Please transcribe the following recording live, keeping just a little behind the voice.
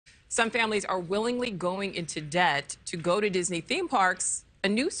Some families are willingly going into debt to go to Disney theme parks. A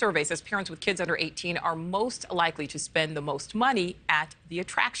new survey says parents with kids under 18 are most likely to spend the most money at the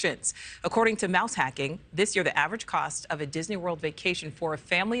attractions. According to Mouse Hacking, this year the average cost of a Disney World vacation for a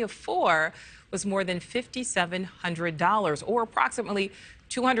family of four was more than $5,700, or approximately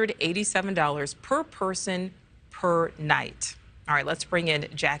 $287 per person per night. All right, let's bring in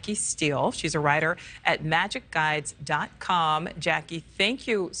Jackie Steele. She's a writer at magicguides.com. Jackie, thank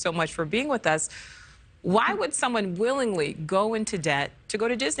you so much for being with us. Why would someone willingly go into debt to go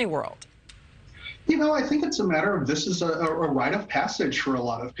to Disney World? You know, I think it's a matter of this is a rite of passage for a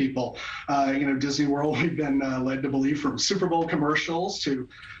lot of people. Disney World, we've been led to believe from Super Bowl commercials to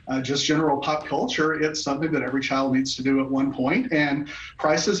just general pop culture, it's something that every child needs to do at one point. And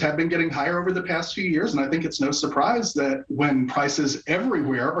prices have been getting higher over the past few years. And I think it's no surprise that when prices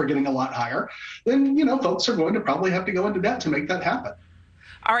everywhere are getting a lot higher, then, folks are going to probably have to go into debt to make that happen.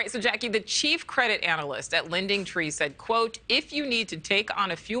 All right, so Jackie, the chief credit analyst at Lending Tree said, quote, if you need to take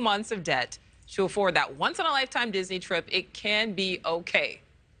on a few months of debt to afford that once-in-a-lifetime Disney trip, it can be okay,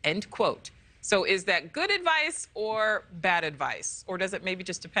 end quote. So is that good advice or bad advice, or does it maybe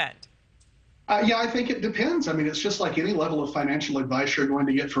just depend? Yeah, I think it depends. I mean, it's just like any level of financial advice you're going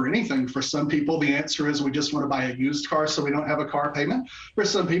to get for anything. For some people, the answer is we just want to buy a used car so we don't have a car payment. For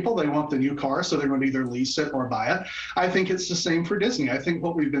some people, they want the new car, so they're going to either lease it or buy it. I think it's the same for Disney. I think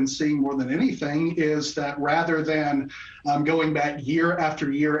what we've been seeing more than anything is that rather than going back year after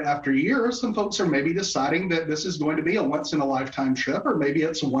year after year, some folks are maybe deciding that this is going to be a once-in-a-lifetime trip, or maybe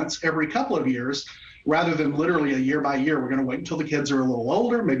it's once every couple of years. Rather than literally a year by year, we're going to wait until the kids are a little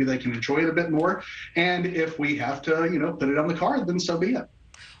older. Maybe they can enjoy it a bit more. And if we have to, put it on the card, then so be it.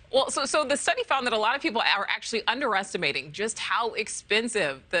 Well, so the study found that a lot of people are actually underestimating just how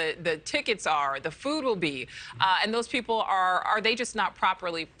expensive the tickets are, the food will be. And those people are they just not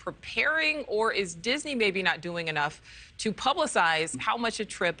properly preparing, or is Disney maybe not doing enough to publicize how much a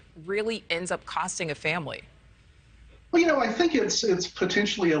trip really ends up costing a family? Well, I think it's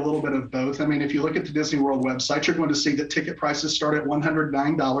potentially a little bit of both. I mean, if you look at the Disney World website, you're going to see that ticket prices start at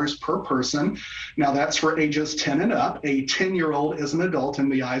 $109 per person. Now, that's for ages 10 and up. A 10-year-old is an adult in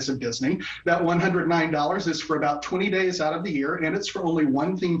the eyes of Disney. That $109 is for about 20 days out of the year, and it's for only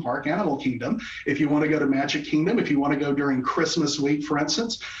one theme park, Animal Kingdom. If you want to go to Magic Kingdom, if you want to go during Christmas week, for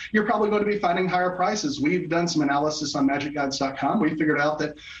instance, you're probably going to be finding higher prices. We've done some analysis on magicguides.com. We figured out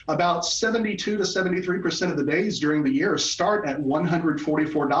that about 72 to 73% of the days during the year start at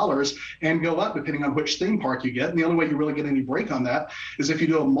 $144 and go up depending on which theme park you get. And the only way you really get any break on that is if you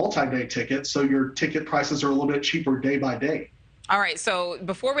do a multi-day ticket, so your ticket prices are a little bit cheaper day by day. All right, so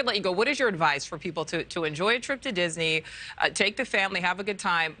before we let you go, what is your advice for people to enjoy a trip to Disney, take the family, have a good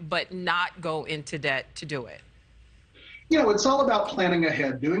time, but not go into debt to do it? It's all about planning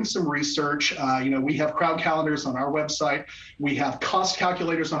ahead, doing some research. We have crowd calendars on our website. We have cost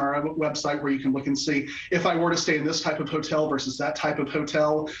calculators on our website where you can look and see if I were to stay in this type of hotel versus that type of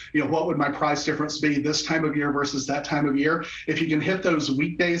hotel, what would my price difference be this time of year versus that time of year? If you can hit those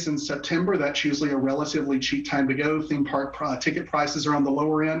weekdays in September, that's usually a relatively cheap time to go. Theme park ticket prices are on the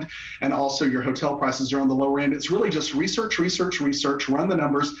lower end, and also your hotel prices are on the lower end. It's really just research, run the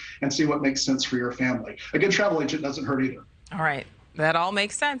numbers, and see what makes sense for your family. A good travel agent doesn't hurt either. All right. That all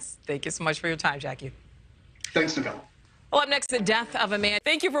makes sense. Thank you so much for your time, Jackie. Thanks, Nichole. Well, up next, the death of a man.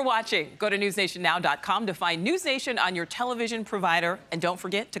 Thank you for watching. Go to newsnationnow.com to find NewsNation on your television provider. And don't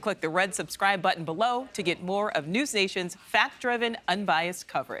forget to click the red subscribe button below to get more of NewsNation's fact-driven, unbiased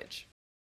coverage.